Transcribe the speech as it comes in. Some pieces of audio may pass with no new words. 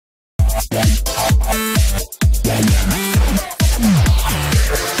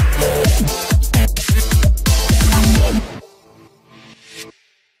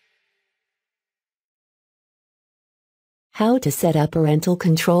How to set up parental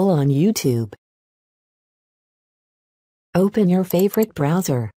control on YouTube. Open your favorite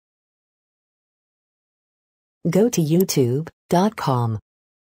browser. Go to youtube.com.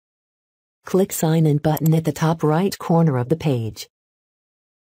 Click Sign In button at the top right corner of the page.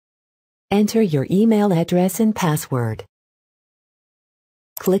 Enter your email address and password.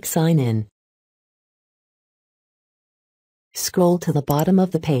 Click Sign In. Scroll to the bottom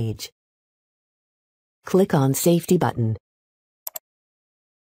of the page. Click on Safety button.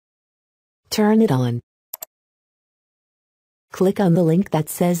 Turn it on. Click on the link that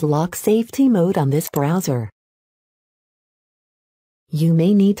says Lock Safety Mode on this browser. You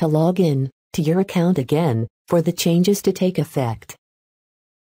may need to log in to your account again for the changes to take effect.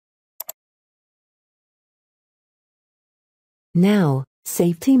 Now,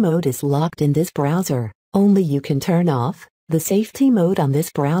 Safety Mode is locked in this browser. Only you can turn off the Safety Mode on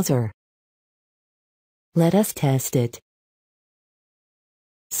this browser. Let us test it.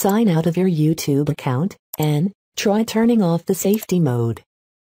 Sign out of your YouTube account and try turning off the Safety Mode.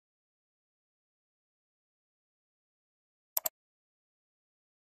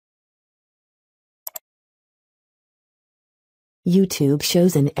 YouTube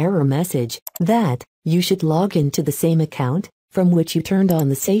shows an error message that you should log into the same account from which you turned on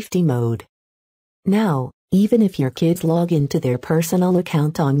the Safety Mode. Now, even if your kids log into their personal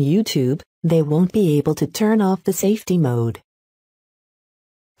account on YouTube, they won't be able to turn off the Safety Mode.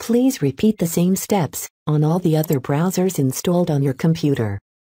 Please repeat the same steps on all the other browsers installed on your computer.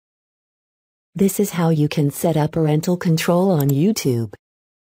 This is how you can set up parental control on YouTube.